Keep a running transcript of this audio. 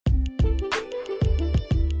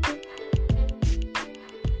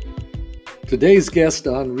Today's guest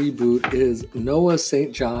on Reboot is Noah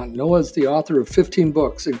St. John. Noah is the author of 15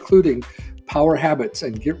 books, including Power Habits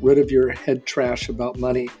and Get Rid of Your Head Trash About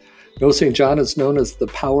Money. Noah St. John is known as the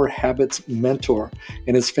Power Habits Mentor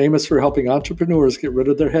and is famous for helping entrepreneurs get rid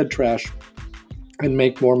of their head trash and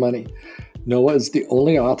make more money. Noah is the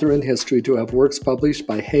only author in history to have works published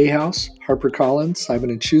by Hay House, HarperCollins,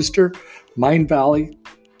 Simon & Schuster, Mind Valley,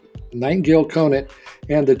 Nightingale Conant,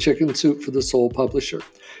 and the Chicken Soup for the Soul publisher.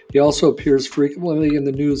 He also appears frequently in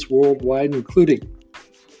the news worldwide, including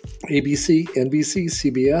ABC, NBC,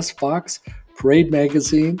 CBS, Fox, Parade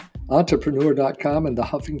Magazine, Entrepreneur.com, and the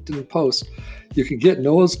Huffington Post. You can get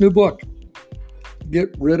Noah's new book,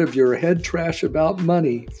 Get Rid of Your Head Trash About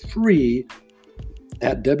Money, free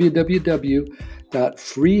at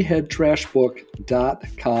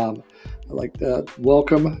www.freeheadtrashbook.com. I'd like to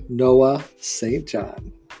welcome Noah St.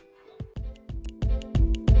 John.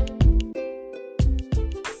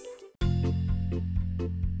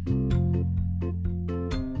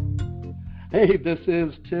 Hey, this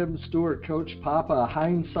is Tim Stewart, Coach Papa.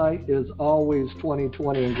 Hindsight is always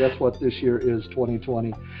 2020, and guess what? This year is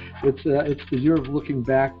 2020. It's the year of looking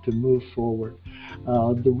back to move forward.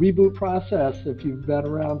 The reboot process, if you've been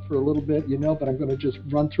around for a little bit, you know, but I'm going to just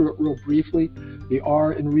run through it real briefly. The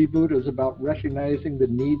R in reboot is about recognizing the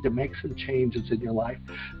need to make some changes in your life.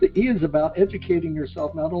 The E is about educating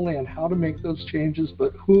yourself not only on how to make those changes,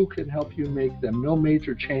 but who can help you make them. No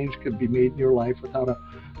major change can be made in your life without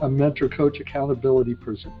a mentor, coach, accountability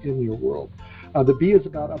person in your world. The B is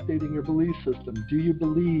about updating your belief system. Do you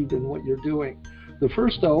believe in what you're doing? The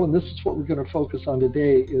first O, and this is what we're going to focus on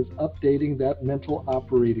today, is updating that mental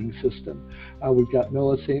operating system. We've got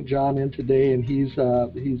Noah St. John in today, and he's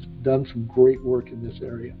done some great work in this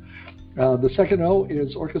area. The second O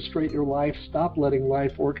is orchestrate your life. Stop letting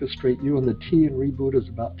life orchestrate you. And the T in reboot is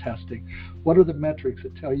about testing. What are the metrics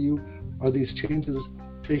that tell you, are these changes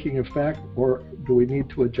taking effect, or do we need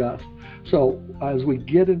to adjust? So as we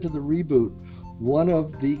get into the reboot, one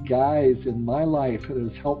of the guys in my life that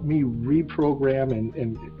has helped me reprogram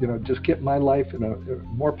and just get my life in a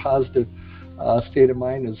more positive state of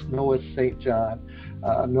mind is Noah St. John.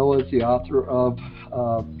 Noah is the author of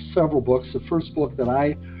several books. The first book that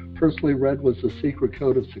I personally read was The Secret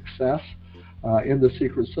Code of Success. In The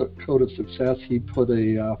Secret Code of Success, he put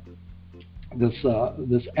this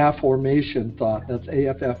affirmation thought, that's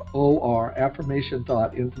AFFOR, affirmation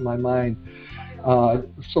thought, into my mind,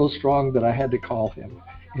 so strong that I had to call him.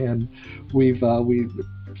 And we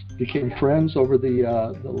became friends over the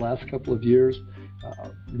last couple of years.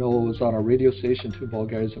 Noah was on our radio station, Two Ball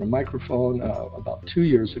Guys and a Microphone, about 2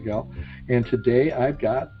 years ago. And today I've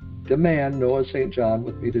got the man, Noah St. John,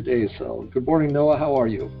 with me today. So good morning, Noah. How are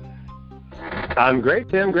you? I'm great,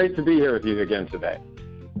 Tim. Great to be here with you again today.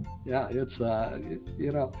 Yeah, it's,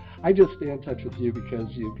 I just stay in touch with you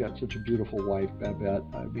because you've got such a beautiful wife, Babette.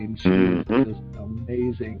 I mean, she's just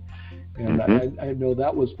amazing. And I know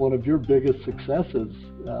that was one of your biggest successes,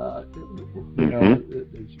 as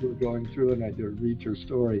you were going through, and I did read your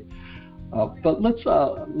story. But let's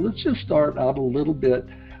just start out a little bit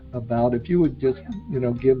about, if you would just,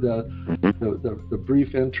 give the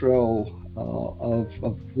brief intro of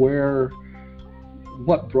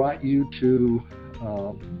what brought you to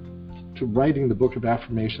writing the Book of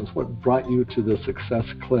Affirmations, what brought you to the Success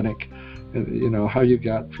Clinic, and how you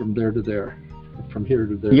got from there to there, from here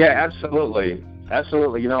to there. Yeah, absolutely.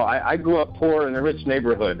 I grew up poor in a rich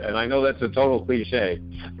neighborhood, and I know that's a total cliche,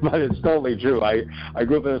 but it's totally true. I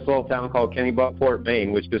grew up in this little town called Kennebunkport,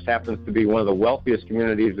 Maine, which just happens to be one of the wealthiest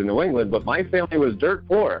communities in New England, but my family was dirt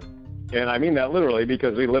poor. And I mean that literally,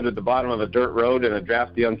 because we lived at the bottom of a dirt road in a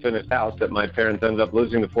drafty, unfinished house that my parents ended up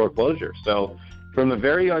losing to foreclosure. So from a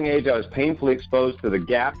very young age, I was painfully exposed to the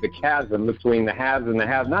gap, the chasm between the haves and the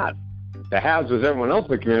have-nots. The haves was everyone else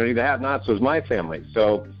in the community. The have-nots was my family.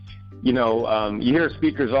 So, you hear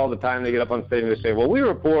speakers all the time. They get up on stage and they say, well, we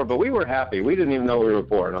were poor, but we were happy. We didn't even know we were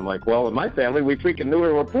poor. And I'm like, well, in my family, we freaking knew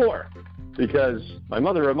we were poor because my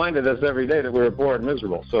mother reminded us every day that we were poor and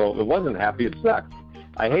miserable. So it wasn't happy. It sucked.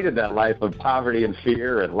 I hated that life of poverty and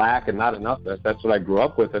fear and lack and not enoughness. That's what I grew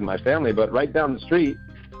up with in my family. But right down the street,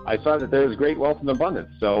 I saw that there was great wealth and abundance.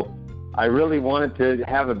 So I really wanted to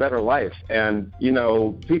have a better life. And,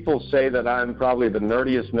 people say that I'm probably the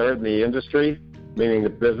nerdiest nerd in the industry, meaning the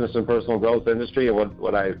business and personal growth industry. And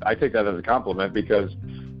what I take that as a compliment because,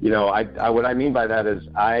 what I mean by that is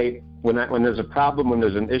when there's a problem, when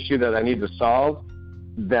there's an issue that I need to solve,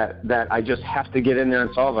 that I just have to get in there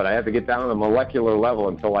and solve it. I have to get down to the molecular level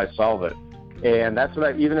until I solve it. And that's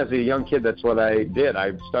what even as a young kid, that's what I did.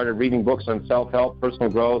 I started reading books on self-help, personal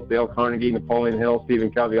growth, Dale Carnegie, Napoleon Hill,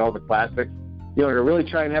 Stephen Covey, all the classics, to really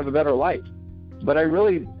try and have a better life. but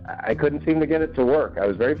I couldn't seem to get it to work. I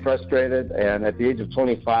was very frustrated, and at the age of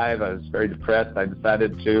 25, I was very depressed. I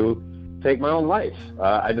decided to take my own life.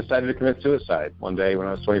 I decided to commit suicide one day when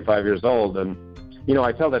I was 25 years old, and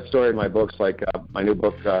I tell that story in my books, like my new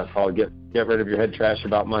book called Get Rid of Your Head Trash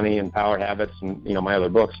About Money and Power Habits, and my other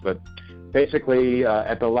books. But basically,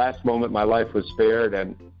 at the last moment, my life was spared,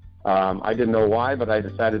 and I didn't know why, but I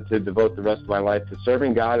decided to devote the rest of my life to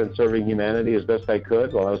serving God and serving humanity as best I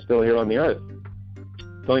could while I was still here on the earth.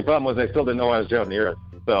 The only problem was I still didn't know I was here on the earth.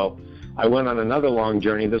 So I went on another long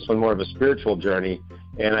journey, this one more of a spiritual journey,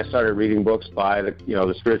 and I started reading books by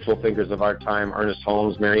the spiritual thinkers of our time, Ernest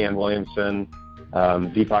Holmes, Marianne Williamson,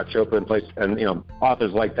 Deepak Chopra, and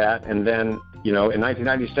authors like that. And then, in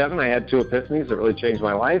 1997, I had two epiphanies that really changed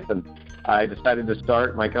my life, and I decided to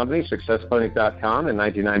start my company, SuccessClinic.com, in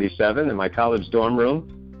 1997 in my college dorm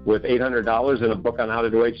room with $800 and a book on how to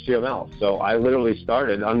do HTML. So I literally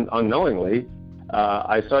started, unknowingly,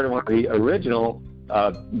 I started one of the original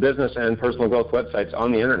business and personal growth websites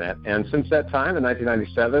on the internet. And since that time, in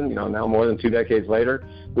 1997, now more than 2 decades later,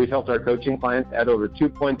 we've helped our coaching clients add over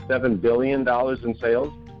 $2.7 billion in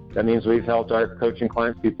sales. That means we've helped our coaching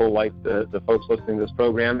clients, people like the folks listening to this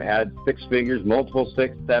program, add 6 figures, multiple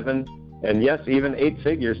 6, 7, and yes, even 8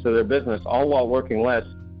 figures to their business, all while working less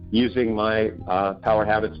using my Power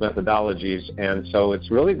Habits methodologies. And so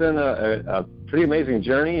it's really been a pretty amazing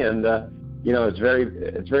journey, and it's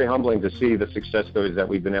very humbling to see the success stories that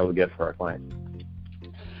we've been able to get for our clients.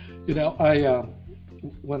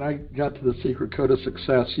 When I got to the secret code of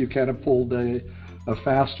success, you kind of pulled a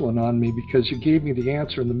fast one on me, because you gave me the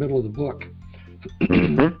answer in the middle of the book.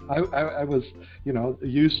 I was,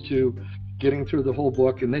 used to getting through the whole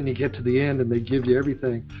book, and then you get to the end and they give you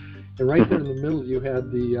everything. And right there in the middle, you had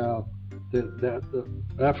the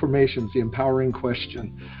affirmations, the empowering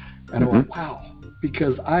question. And I went, wow,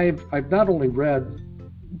 because I've not only read,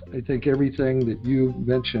 I think, everything that you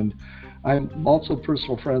mentioned, I'm also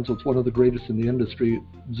personal friends with one of the greatest in the industry,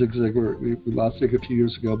 Zig Ziglar. We lost Zig a few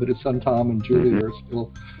years ago, but his son Tom and Julie are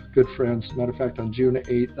still good friends. As a matter of fact, on June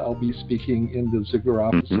 8th, I'll be speaking in the Ziglar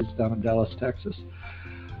offices down in Dallas, Texas.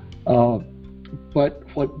 But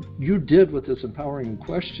what you did with this empowering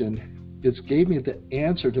question is gave me the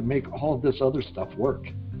answer to make all of this other stuff work.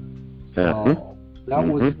 That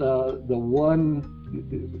was the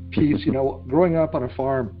one piece. Growing up on a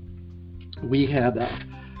farm, we had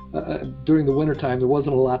during the wintertime, there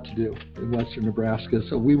wasn't a lot to do in western Nebraska,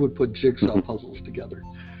 so we would put jigsaw puzzles together.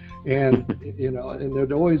 And, and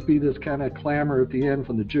there'd always be this kind of clamor at the end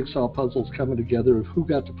when the jigsaw puzzles coming together of who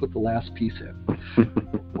got to put the last piece in.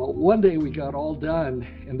 Well, one day we got all done,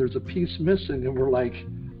 and there's a piece missing, and we're like,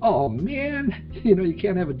 oh, man, you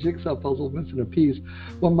can't have a jigsaw puzzle missing a piece.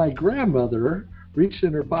 Well, my grandmother reached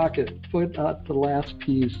in her pocket, put out the last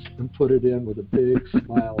piece, and put it in with a big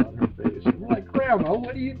smile on her face. And we're like, Grandma,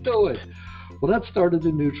 what are you doing? Well, that started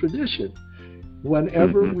a new tradition.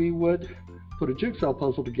 Whenever we would put a jigsaw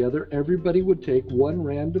puzzle together, everybody would take one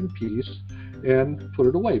random piece and put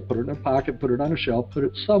it away, put it in a pocket, put it on a shelf, put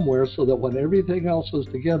it somewhere, so that when everything else was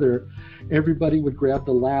together, everybody would grab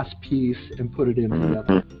the last piece and put it in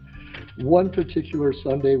together. One particular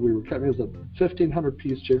Sunday, we were coming, it was a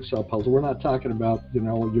 1,500-piece jigsaw puzzle. We're not talking about,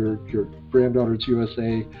 your granddaughter's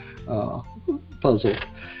USA puzzle.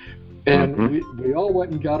 And we all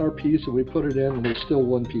went and got our piece, and we put it in, and there's still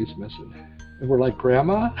one piece missing. And we're like,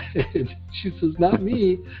 Grandma? And she says, not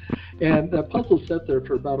me. And the puzzle sat there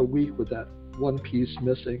for about a week with that one piece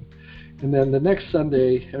missing. And then the next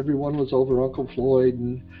Sunday, everyone was over. Uncle Floyd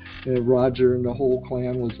and Roger and the whole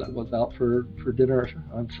clan was out for dinner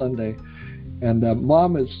on Sunday. And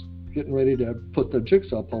Mom is getting ready to put the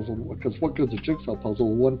jigsaw puzzle, because what good's a jigsaw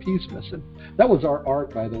puzzle with one piece missing? That was our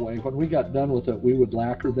art, by the way. When we got done with it, we would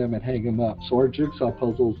lacquer them and hang them up. So our jigsaw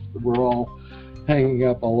puzzles were all hanging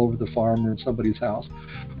up all over the farm or in somebody's house.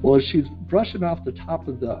 Well, as she's brushing off the top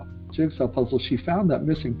of the jigsaw puzzle, she found that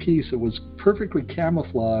missing piece. It was perfectly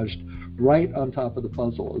camouflaged right on top of the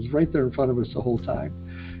puzzle. It was right there in front of us the whole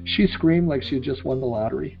time. She screamed like she had just won the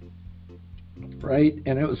lottery, right?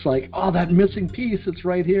 And it was like, oh, that missing piece, it's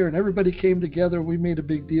right here. And everybody came together. We made a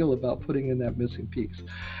big deal about putting in that missing piece.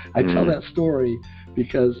 I tell that story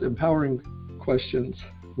because empowering questions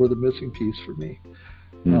were the missing piece for me.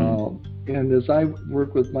 And as I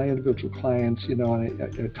work with my individual clients, and I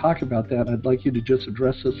talk about that, and I'd like you to just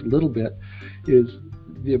address this a little bit, is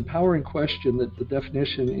the empowering question, that the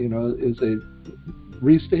definition, is a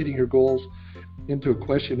restating your goals into a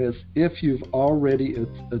question is if you've already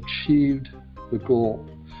achieved the goal.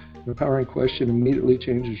 The empowering question immediately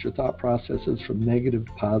changes your thought processes from negative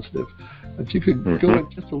to positive. If you could go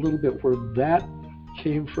in just a little bit where that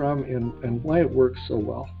came from and why it works so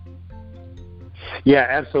well. Yeah,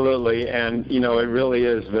 absolutely. And, it really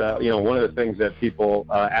is, one of the things that people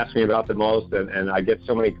ask me about the most. And I get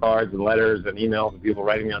so many cards and letters and emails and people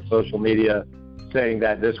writing me on social media saying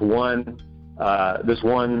that this one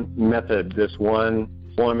method, this one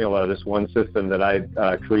formula, this one system that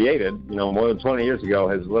I created, more than 20 years ago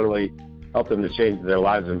has literally helped them to change their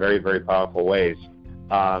lives in very, very powerful ways.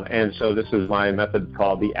 And so this is my method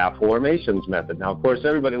called the affirmations method. Now, of course,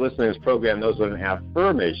 everybody listening to this program knows what an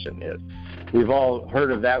affirmation is. We've all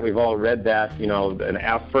heard of that. We've all read that. An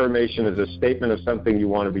affirmation is a statement of something you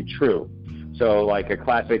want to be true. So like a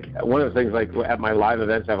classic, one of the things like at my live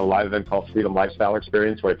events, I have a live event called Freedom Lifestyle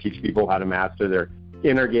Experience where I teach people how to master their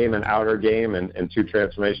inner game and outer game in 2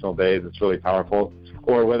 transformational days. It's really powerful.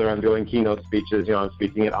 Or whether I'm doing keynote speeches, I'm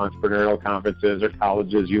speaking at entrepreneurial conferences or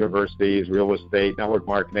colleges, universities, real estate, network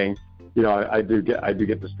marketing. I do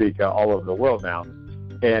get to speak all over the world now.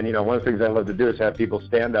 And, one of the things I love to do is have people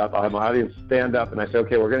stand up. I'll have my audience stand up, and I say,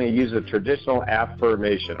 okay, we're going to use a traditional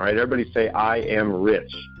affirmation. All right, everybody say, I am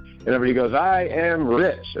rich. And everybody goes, I am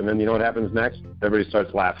rich. And then you know what happens next? Everybody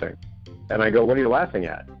starts laughing. And I go, what are you laughing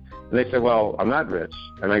at? And they say, well, I'm not rich.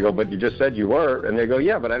 And I go, but you just said you were. And they go,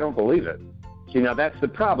 yeah, but I don't believe it. See, now that's the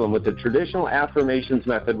problem with the traditional affirmations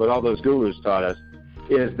method, what all those gurus taught us,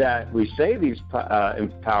 is that we say these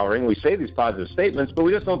empowering, we say these positive statements, but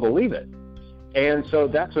we just don't believe it. And so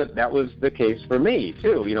that was the case for me,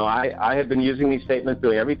 too. I had been using these statements,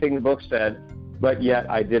 doing everything the book said, but yet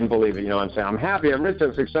I didn't believe it. I'm saying, I'm happy, I'm rich,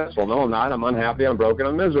 I'm successful. No, I'm not. I'm unhappy, I'm broken,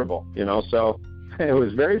 I'm miserable. So it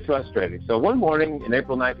was very frustrating. So one morning in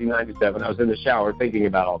April 1997, I was in the shower thinking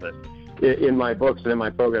about all this. In my books and in my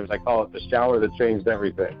programs, I call it the shower that changed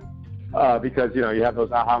everything. Because, you have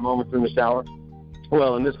those aha moments in the shower.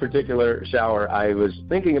 Well, in this particular shower, I was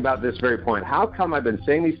thinking about this very point. How come I've been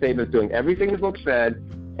saying these statements, doing everything the book said,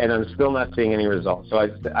 and I'm still not seeing any results? So I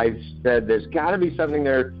said, there's got to be something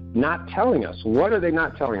they're not telling us. What are they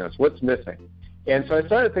not telling us? What's missing? And so I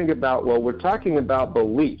started thinking about, well, we're talking about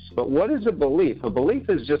beliefs, but what is a belief? A belief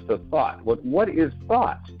is just a thought. What is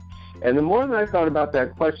thought? And the more that I thought about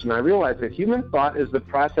that question, I realized that human thought is the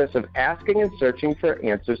process of asking and searching for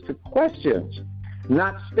answers to questions,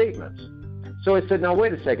 not statements. So I said, now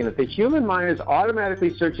wait a second, if the human mind is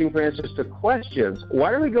automatically searching for answers to questions,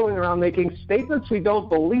 why are we going around making statements we don't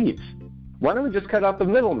believe? Why don't we just cut out the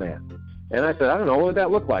middleman? And I said, I don't know, what would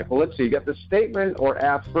that look like? Well, let's see, you got the statement or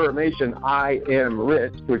affirmation, I am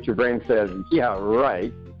rich, which your brain says, yeah,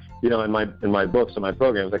 right. In my books and my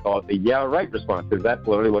programs, I call it the yeah, right response, because that's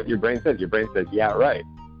literally what your brain says. Your brain says, yeah, right.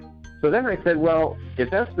 So then I said, well,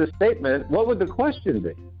 if that's the statement, what would the question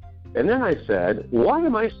be? And then I said, why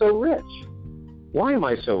am I so rich? Why am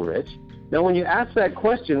I so rich? Now, when you ask that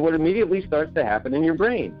question, what immediately starts to happen in your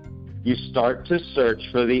brain? You start to search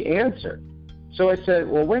for the answer. So I said,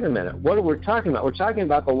 well, wait a minute. What are we talking about? We're talking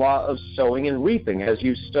about the law of sowing and reaping. As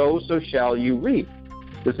you sow, so shall you reap.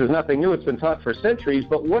 This is nothing new. It's been taught for centuries.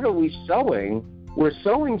 But what are we sowing? We're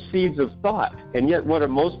sowing seeds of thought. And yet, what are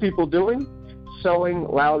most people doing? Sowing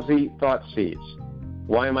lousy thought seeds.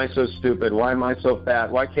 Why am I so stupid? Why am I so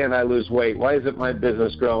fat? Why can't I lose weight? Why isn't my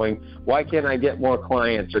business growing? Why can't I get more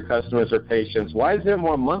clients or customers or patients? Why is there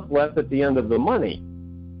more month left at the end of the money?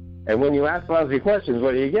 And when you ask lousy questions,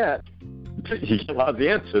 what do you get? You get lousy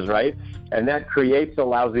answers, right? And that creates a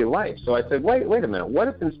lousy life. So I said, wait a minute. What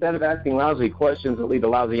if instead of asking lousy questions that lead to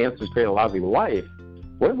lousy answers create a lousy life,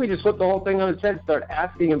 what if we just flip the whole thing on its head and start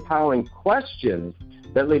asking empowering questions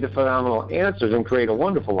that lead to phenomenal answers and create a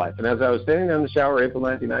wonderful life? And as I was standing there in the shower, April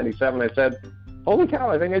 1997, I said, holy cow,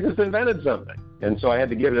 I think I just invented something. And so I had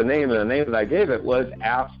to give it a name, and the name that I gave it was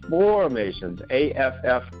Affirmations,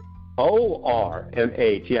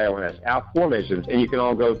 AFFORMATIONS, Affirmations. And you can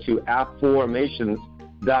all go to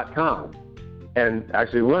affirmations.com and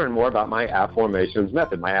actually learn more about my affirmations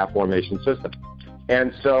method, my affirmation system.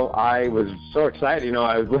 And so I was so excited.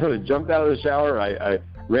 I literally jumped out of the shower. I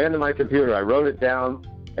ran to my computer. I wrote it down,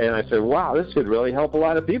 and I said, wow, this could really help a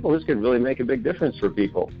lot of people. This could really make a big difference for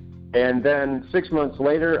people. And then 6 months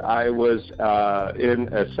later, I was in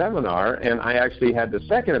a seminar, and I actually had the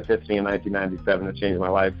second epiphany in 1997 that changed my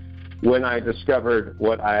life when I discovered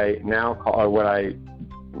what I now call, or what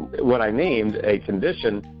I named a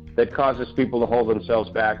condition that causes people to hold themselves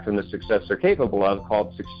back from the success they're capable of,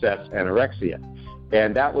 called success anorexia.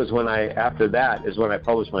 And that was when after that is when I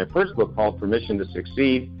published my first book called Permission to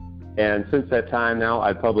Succeed. And since that time now,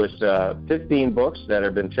 I've published 15 books that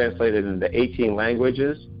have been translated into 18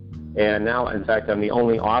 languages. And now, in fact, I'm the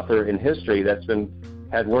only author in history that's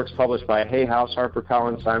had works published by Hay House,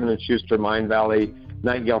 HarperCollins, Simon & Schuster, Mind Valley,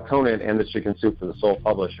 Nightingale Conant and the Chicken Soup for the Soul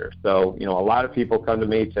publisher. So, a lot of people come to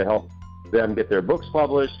me to help them get their books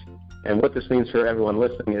published. And what this means for everyone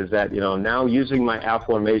listening is that, now using my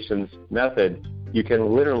affirmations method, you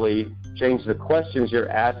can literally change the questions you're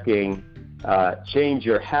asking, change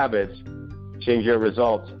your habits, change your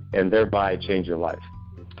results, and thereby change your life.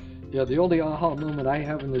 Yeah, the only aha moment I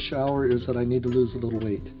have in the shower is that I need to lose a little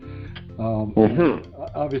weight.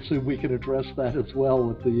 Obviously, we can address that as well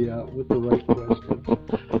with the right questions.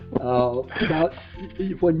 Now,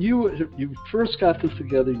 when you first got this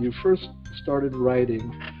together, you first started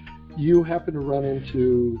writing, you happened to run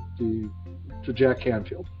into Jack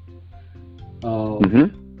Canfield.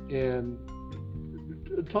 And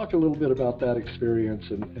talk a little bit about that experience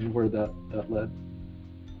and where that led.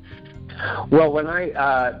 Well, when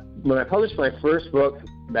I published my first book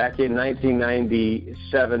back in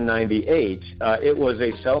 1997-98, it was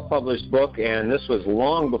a self-published book, and this was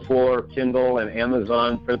long before Kindle and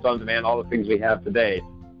Amazon, print on demand, all the things we have today.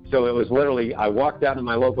 So it was literally, I walked down to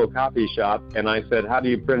my local copy shop and I said, "How do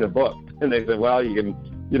you print a book?" And they said, "Well, you can,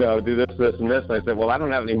 do this, this, and this." And I said, "Well, I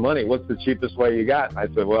don't have any money. What's the cheapest way you got?" I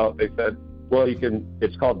said, they said, "Well, you can,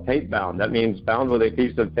 it's called tape bound. That means bound with a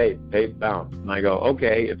piece of tape bound." And I go,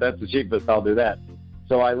 "Okay, if that's the cheapest, I'll do that."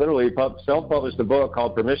 So I literally self-published a book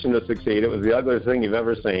called Permission to Succeed. It was the ugliest thing you've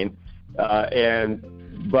ever seen.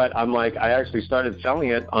 But I'm like, I actually started selling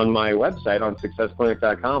it on my website on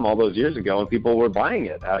successclinic.com all those years ago, and people were buying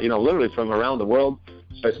it, literally from around the world.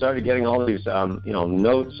 So I started getting all these,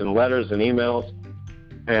 notes and letters and emails.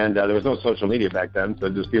 And there was no social media back then, so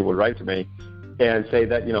just people would write to me and say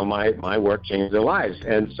that, my work changed their lives.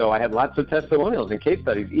 And so I had lots of testimonials and case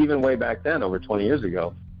studies, even way back then, over 20 years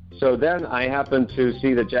ago. So then I happened to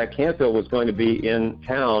see that Jack Canfield was going to be in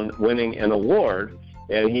town winning an award,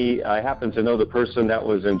 and I happened to know the person that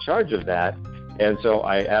was in charge of that. And so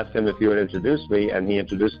I asked him if he would introduce me, and he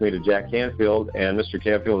introduced me to Jack Canfield, and Mr.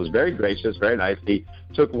 Canfield was very gracious, very nice. He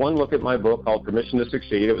took one look at my book called Permission to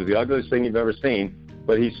Succeed. It was the ugliest thing you've ever seen.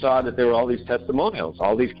 But he saw that there were all these testimonials,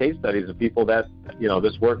 all these case studies of people that,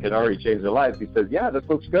 this work had already changed their lives. He said, "Yeah, this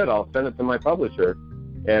looks good. I'll send it to my publisher."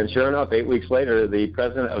 And sure enough, 8 weeks later, the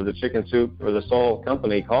president of the Chicken Soup for the Soul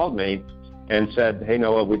company called me and said, "Hey,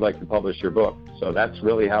 Noah, we'd like to publish your book." So that's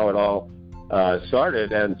really how it all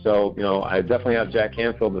started. And so, I definitely have Jack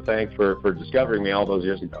Canfield to thank for discovering me all those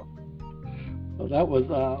years ago. Well, that was,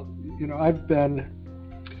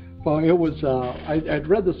 I'd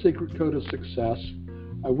read The Secret Code of Success.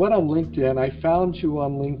 I went on LinkedIn. I found you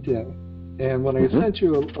on LinkedIn. And when I sent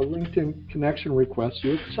you a LinkedIn connection request,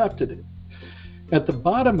 you accepted it. At the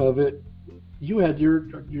bottom of it, you had your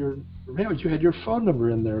phone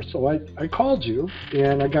number in there. So I called you,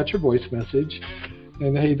 and I got your voice message.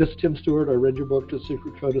 And, "Hey, this is Tim Stewart. I read your book, The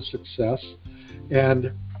Secret Code of Success.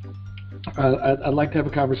 And I'd like to have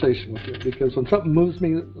a conversation with you, because when something moves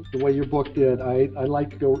me the way your book did, I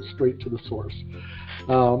like to go straight to the source."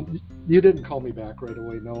 You didn't call me back right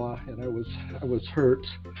away, Noah, and I was hurt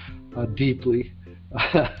deeply.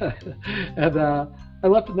 And I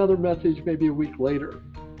left another message maybe a week later.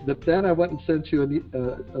 But then I went and sent you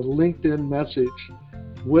a LinkedIn message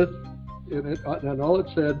and all it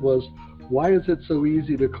said was, "Why is it so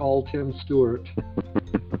easy to call Tim Stewart?"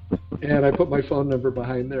 And I put my phone number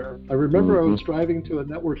behind there. I remember I was driving to a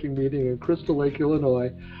networking meeting in Crystal Lake,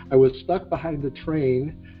 Illinois. I was stuck behind a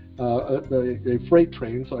train, a freight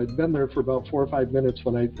train, so I'd been there for about 4 or 5 minutes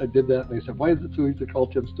when I did that, and they said, "Why is it so easy to call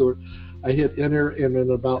Tim Stewart?" I hit enter, and in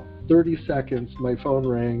about 30 seconds, my phone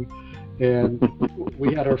rang, and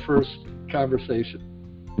we had our first conversation.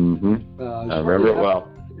 I remember it well.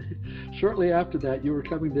 Shortly after that, you were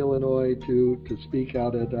coming to Illinois to speak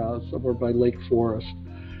out at somewhere by Lake Forest.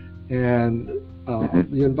 And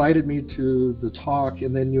you invited me to the talk,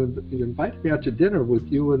 and then you invited me out to dinner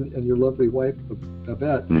with you and your lovely wife,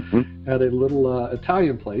 Babette, at a little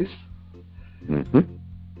Italian place,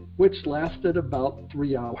 which lasted about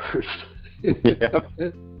 3 hours.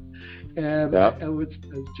 And I was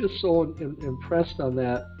just so impressed on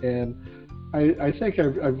that. And I think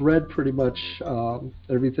I've read pretty much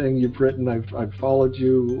everything you've written. I've followed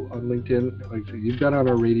you on LinkedIn. You've been on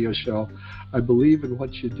our radio show. I believe in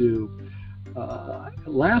what you do.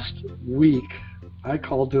 Last week, I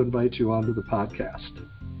called to invite you onto the podcast.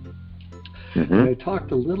 And I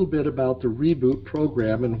talked a little bit about the REBOOT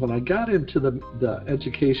program. And when I got into the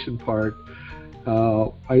education part,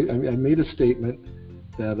 I made a statement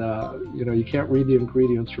that you can't read the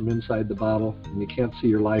ingredients from inside the bottle, and you can't see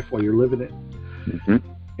your life while you're living it.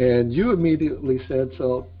 And you immediately said,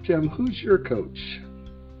 "So, Tim, who's your coach?"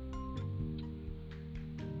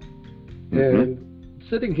 And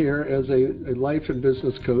sitting here as a life and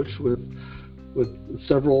business coach with with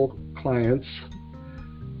several clients,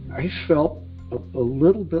 I felt a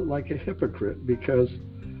little bit like a hypocrite because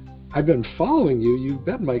I've been following you. You've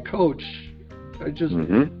been my coach.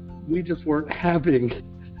 We just weren't having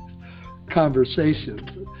conversations.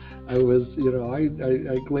 I was,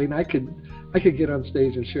 Glenn, I could get on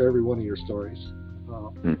stage and share every one of your stories,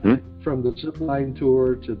 from the zip line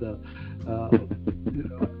tour to the,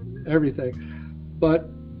 everything. But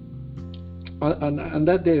on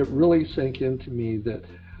that day, it really sank into me that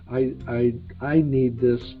I need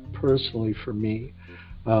this personally for me.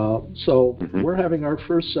 So we're having our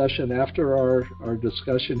first session after our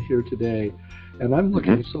discussion here today, and I'm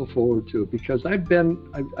looking so forward to it because I've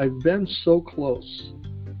been so close,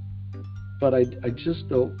 but I just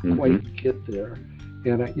don't quite get there.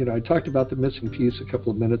 And I talked about the missing piece a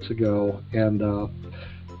couple of minutes ago, and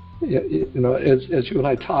as you and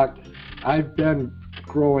I talked, I've been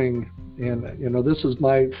growing, and this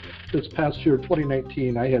past year,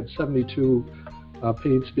 2019, I had 72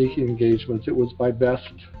 paid speaking engagements. It was my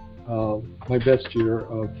best year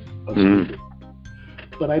of speaking,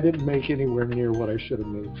 but I didn't make anywhere near what I should have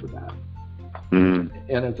made for that.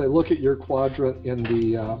 And as I look at your quadrant in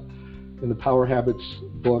the Power Habits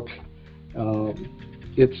book,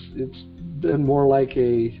 it's been more like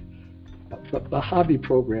a hobby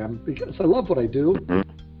program because I love what I do.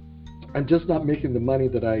 I'm just not making the money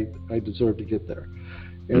that I deserve to get there.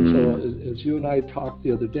 And so as you and I talked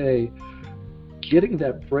the other day, getting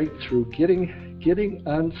that breakthrough, getting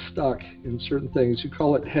unstuck in certain things, you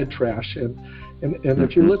call it head trash. And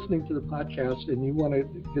if you're listening to the podcast and you want to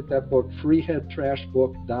get that book,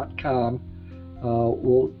 freeheadtrashbook.com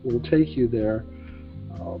will take you there.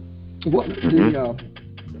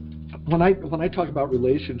 When I talk about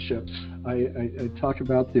relationships, I talk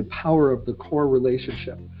about the power of the core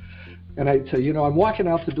relationship. And I say, I'm walking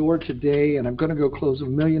out the door today and I'm going to go close $1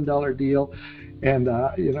 million deal. And,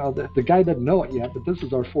 the guy doesn't know it yet, but this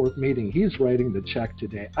is our fourth meeting. He's writing the check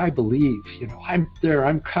today. I believe, I'm there.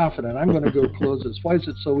 I'm confident. I'm going to go close this. Why is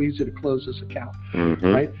it so easy to close this account?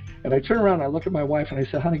 Right? And I turn around and I look at my wife and I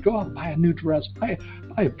say, honey, go out and buy a new dress. Buy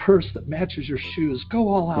a purse that matches your shoes. Go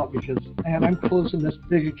all out because, man, I'm closing this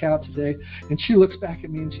big account today. And she looks back at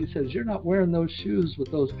me and she says, you're not wearing those shoes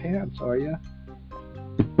with those pants, are you?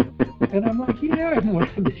 And I'm like, yeah, I'm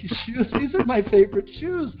wearing these shoes. These are my favorite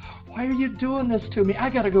shoes. Why are you doing this to me? I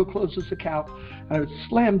got to go close this account. And I would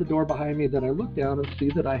slam the door behind me. Then I look down and see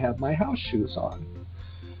that I have my house shoes on.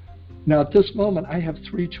 Now, at this moment, I have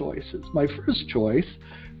three choices. My first choice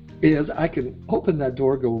is I can open that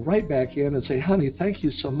door, go right back in and say, honey, thank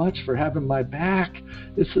you so much for having my back.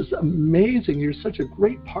 This is amazing. You're such a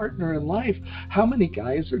great partner in life. How many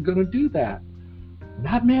guys are going to do that?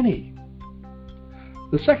 Not many.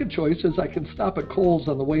 The second choice is I can stop at Kohl's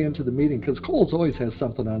on the way into the meeting because Kohl's always has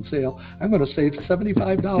something on sale. I'm going to save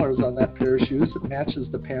 $75 on that pair of shoes that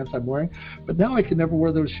matches the pants I'm wearing, but now I can never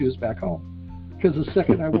wear those shoes back home. Because the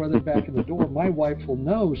second I wear them back in the door, my wife will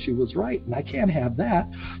know she was right, and I can't have that.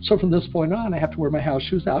 So from this point on, I have to wear my house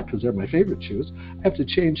shoes out because they're my favorite shoes. I have to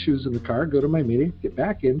change shoes in the car, go to my meeting, get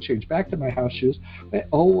back in, change back to my house shoes. And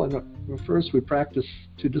first we practice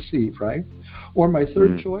to deceive, right? Or my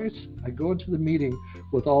third choice, I go into the meeting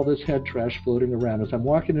with all this head trash floating around. As I'm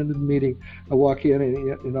walking into the meeting, I walk in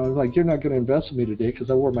and I'm like, you're not going to invest in me today because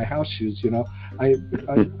I wore my house shoes. I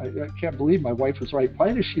can't believe my wife was right.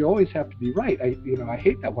 Why does she always have to be right? I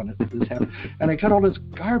hate that when this happens. And I got all this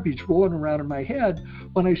garbage rolling around in my head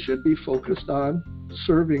when I should be focused on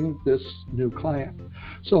serving this new client.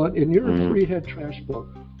 So in your free head trash book,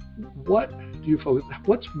 what do you focus?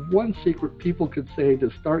 What's one secret people could say to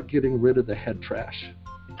start getting rid of the head trash?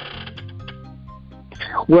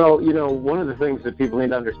 Well, one of the things that people need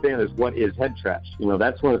to understand is what is head trash.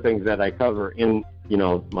 That's one of the things that I cover in,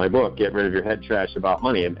 my book, Get Rid of Your Head Trash About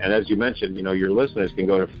Money. And as you mentioned, your listeners can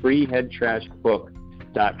go to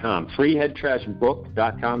freeheadtrashbook.com,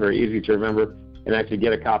 freeheadtrashbook.com, very easy to remember, and actually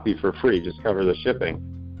get a copy for free. Just cover the shipping.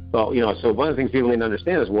 Well, so one of the things people need to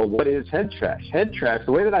understand is, well, what is head trash? Head trash,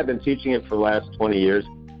 the way that I've been teaching it for the last 20 years,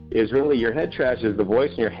 is really your head trash is the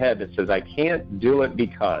voice in your head that says, I can't do it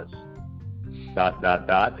because, ...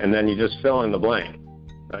 and then you just fill in the blank.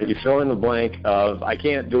 You fill in the blank of, I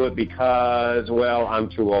can't do it because, well, I'm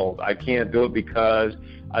too old. I can't do it because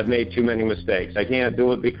I've made too many mistakes. I can't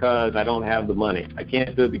do it because I don't have the money. I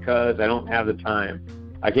can't do it because I don't have the time.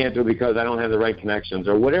 I can't do it because I don't have the right connections,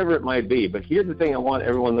 or whatever it might be. But here's the thing I want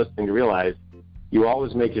everyone listening to realize. You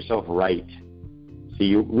always make yourself right.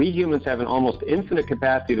 See, we humans have an almost infinite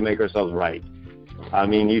capacity to make ourselves right. I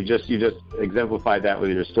mean, you just exemplified that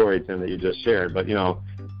with your story, Tim, that you just shared. But,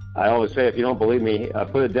 I always say, if you don't believe me,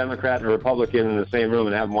 put a Democrat and a Republican in the same room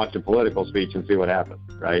and have them watch a political speech and see what happens,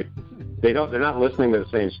 right? They're not listening to the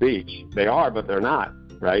same speech. They are, but they're not,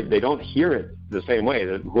 right? They don't hear it the same way.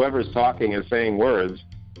 That whoever's talking is saying words,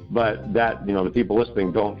 but that, the people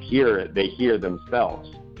listening don't hear it. They hear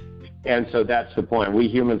themselves. And so that's the point. We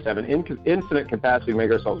humans have an infinite capacity to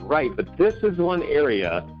make ourselves right, but this is one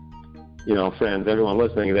area, friends, everyone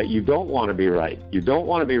listening, that you don't want to be right. You don't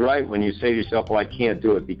want to be right when you say to yourself, well, I can't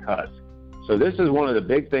do it because. So this is one of the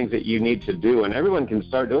big things that you need to do, and everyone can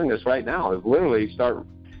start doing this right now, is literally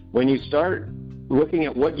when you start looking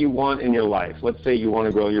at what you want in your life. Let's say you want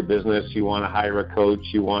to grow your business, you want to hire a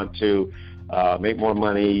coach, you want to make more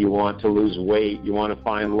money, you want to lose weight, you want to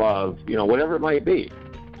find love, whatever it might be.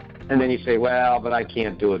 And then you say, well, but I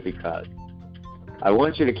can't do it because. I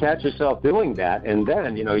want you to catch yourself doing that, and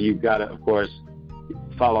then, you've got to, of course,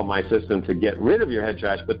 follow my system to get rid of your head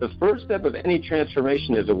trash. But the first step of any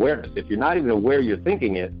transformation is awareness. If you're not even aware you're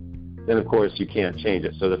thinking it, then, of course, you can't change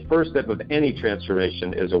it. So the first step of any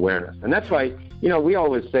transformation is awareness. And that's why, we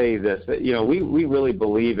always say this, that, we really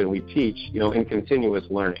believe and we teach, in continuous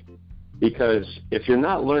learning. Because if you're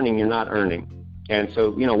not learning, you're not earning. And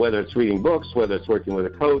so, whether it's reading books, whether it's working with a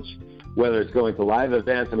coach, whether it's going to live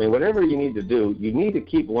events, whatever you need to do, you need to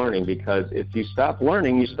keep learning, because if you stop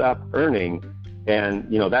learning, you stop earning.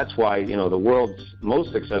 And, that's why, the world's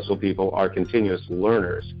most successful people are continuous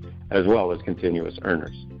learners as well as continuous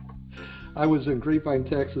earners. I was in Grapevine,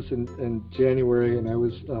 Texas in January, and I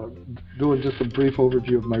was doing just a brief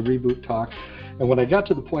overview of my REBOOT talk. And when I got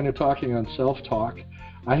to the point of talking on self-talk,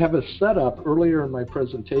 I have a setup earlier in my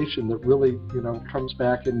presentation that really, comes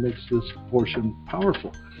back and makes this portion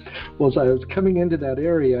powerful. Well, as I was coming into that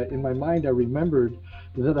area, in my mind I remembered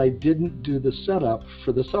that I didn't do the setup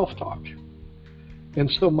for the self-talk.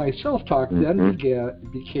 And so my self-talk then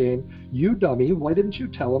became, you dummy, why didn't you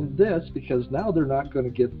tell them this? Because now they're not going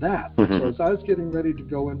to get that. So as I was getting ready to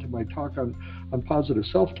go into my talk on positive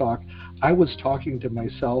self-talk, I was talking to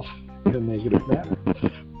myself in a negative manner.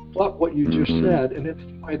 But what you just said, and it's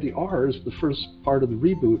why the R is the first part of the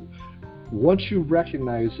reboot, once you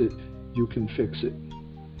recognize it, you can fix it.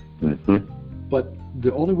 But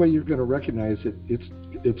the only way you're going to recognize it,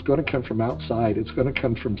 it's going to come from outside. It's going to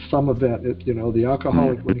come from some event. The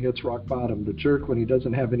alcoholic when he hits rock bottom, the jerk when he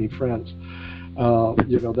doesn't have any friends,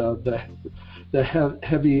 the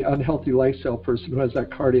heavy, unhealthy lifestyle person who has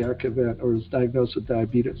that cardiac event or is diagnosed with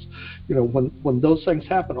diabetes. When those things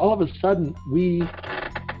happen, all of a sudden we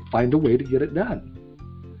find a way to get it done.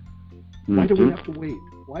 Why do we have to wait?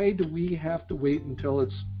 Why do we have to wait until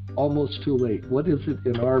it's almost too late? What is it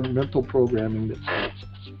in our mental programming that stops us?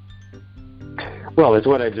 Well, it's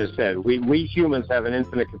what I just said. We humans have an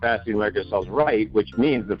infinite capacity to make ourselves right, which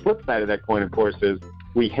means the flip side of that coin, of course, is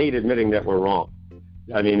we hate admitting that we're wrong.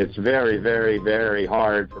 It's very, very, very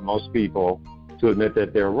hard for most people to admit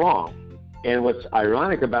that they're wrong. And what's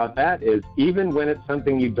ironic about that is even when it's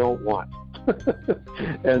something you don't want.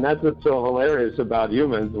 And that's what's so hilarious about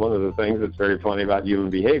humans. One of the things that's very funny about human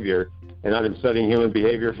behavior, and I've been studying human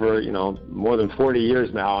behavior for, more than 40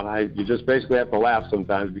 years now, and you just basically have to laugh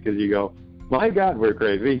sometimes because you go, my God, we're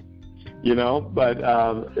crazy, but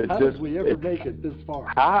it's how did we ever make it this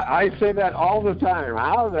far? I say that all the time.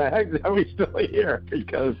 How the heck are we still here?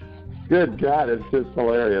 Because, good God, it's just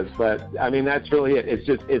hilarious. But, that's really it.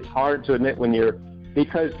 It's hard to admit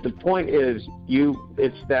because the point is,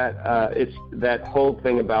 it's that whole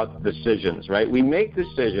thing about decisions, right? We make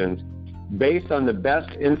decisions based on the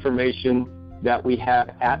best information that we have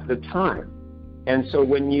at the time. And so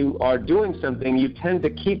when you are doing something, you tend to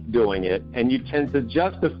keep doing it, and you tend to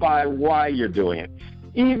justify why you're doing it,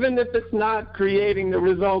 even if it's not creating the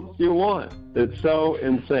results you want. It's so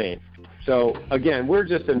insane. So, again, we're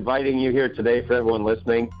just inviting you here today, for everyone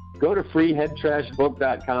listening. Go to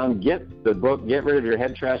freeheadtrashbook.com, get the book, Get Rid of Your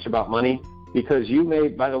Head Trash About Money, because you may,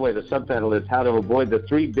 by the way, the subtitle is How to Avoid the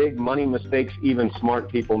 3 Big Money Mistakes Even Smart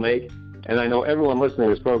People Make. And I know everyone listening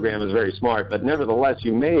to this program is very smart, but nevertheless,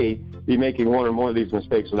 you may be making one or more of these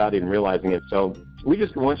mistakes without even realizing it. So we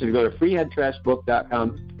just want you to go to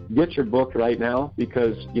freeheadtrashbook.com, get your book right now,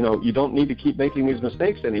 because, you don't need to keep making these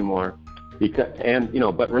mistakes anymore.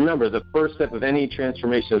 But remember, the first step of any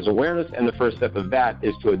transformation is awareness, and the first step of that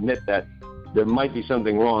is to admit that there might be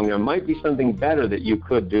something wrong. There might be something better that you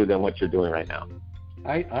could do than what you're doing right now.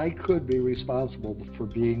 I could be responsible for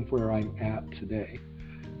being where I'm at today.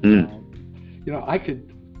 I could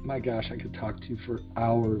talk to you for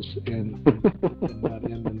hours and not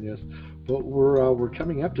end in this, but we're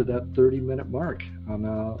coming up to that 30-minute mark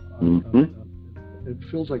it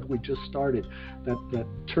feels like we just started. That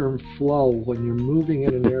term flow, when you're moving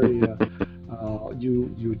in an area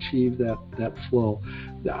you achieve that flow.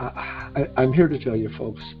 I'm here to tell you,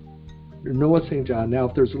 folks, Noah St. John. Now,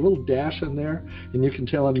 if there's a little dash in there, and you can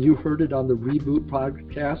tell him you heard it on the Reboot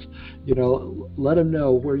podcast, let him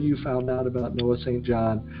know where you found out about Noah St.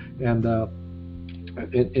 John, and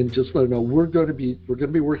just let him know we're going to be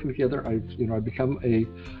working together. I've become a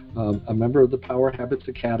member of the Power Habits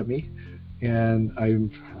Academy, and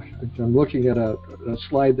I'm looking at a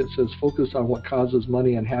slide that says focus on what causes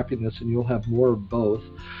money and happiness, and you'll have more of both.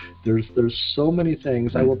 There's so many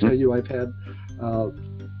things. I will tell you, I've had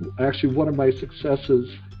actually one of my successes,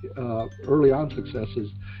 early on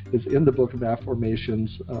successes, is in the Book of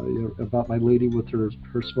Affirmations, about my lady with her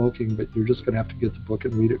smoking, but you're just going to have to get the book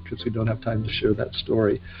and read it because we don't have time to share that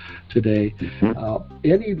story today.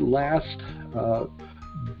 Any last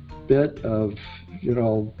bit of,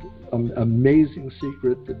 amazing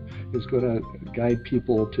secret that is going to guide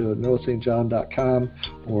people to noahstjohn.com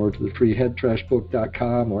or to the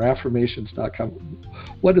freeheadtrashbook.com or affirmations.com?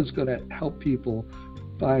 What is going to help people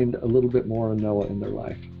find a little bit more of Noah in their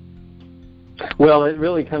life? Well, it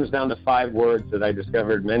really comes down to 5 words that I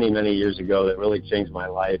discovered many, many years ago that really changed my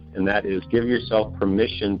life, and that is give yourself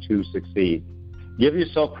permission to succeed. Give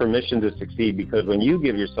yourself permission to succeed, because when you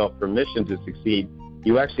give yourself permission to succeed,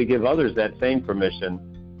 you actually give others that same permission,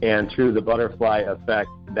 and through the butterfly effect,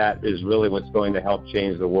 that is really what's going to help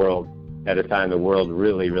change the world at a time the world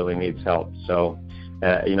really, really needs help. So,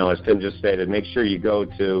 as Tim just stated, make sure you go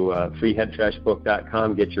to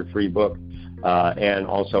freeheadtrashbook.com, get your free book, and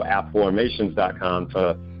also affirmations.com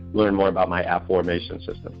to learn more about my affirmation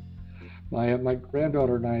system. My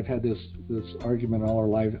granddaughter and I have had this argument all our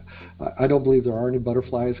life. I don't believe there are any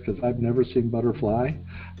butterflies because I've never seen butterfly,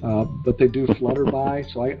 but they do flutter by,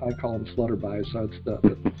 so I call them flutterbys. So it's the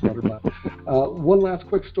flutterby. One last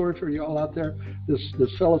quick story for you all out there. This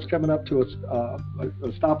fellow's coming up to a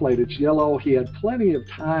stoplight. It's yellow. He had plenty of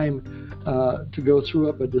time to go through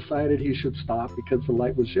it, but decided he should stop because the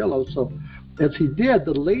light was yellow. So as he did,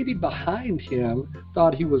 the lady behind him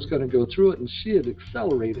thought he was going to go through it, and she had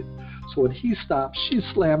accelerated. So when he stopped, she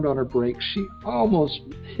slammed on her brakes. She almost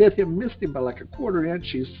hit him, missed him by like a quarter inch.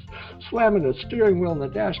 She's slamming the steering wheel and the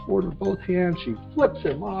dashboard with both hands. She flips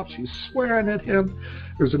him off. She's swearing at him.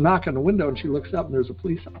 There's a knock on the window, and she looks up, and there's a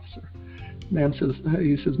police officer.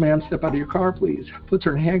 He says, "Ma'am, step out of your car, please." Puts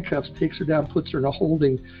her in handcuffs, takes her down, puts her in a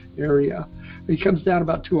holding area. He comes down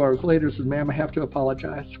about 2 hours later, says, "Ma'am, I have to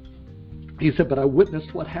apologize." He said, "But I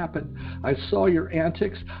witnessed what happened. I saw your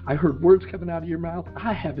antics. I heard words coming out of your mouth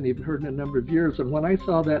I haven't even heard in a number of years. And when I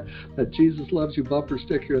saw that Jesus Loves You bumper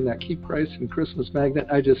sticker and that Keep Christ in Christmas magnet,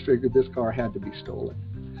 I just figured this car had to be stolen."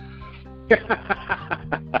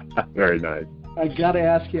 Very nice. I got to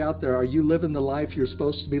ask you out there, are you living the life you're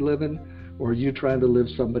supposed to be living? Or are you trying to live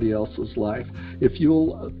somebody else's life? If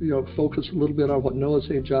you'll focus a little bit on what Noah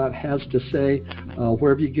St. John has to say,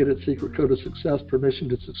 wherever you get it, Secret Code of Success, Permission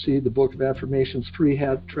to Succeed, the Book of Affirmations,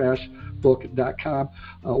 freeheadtrashbook.com,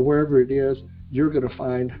 wherever it is, you're going to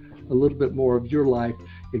find a little bit more of your life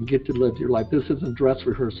and get to live your life. This isn't dress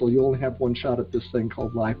rehearsal. You only have one shot at this thing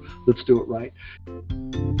called life. Let's do it right.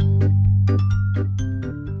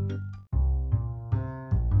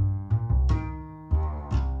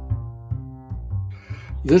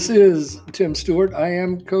 This is Tim Stewart. I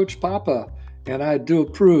am Coach Papa, and I do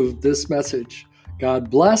approve this message.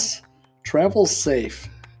 God bless, travel safe,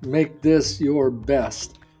 make this your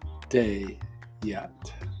best day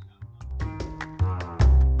yet.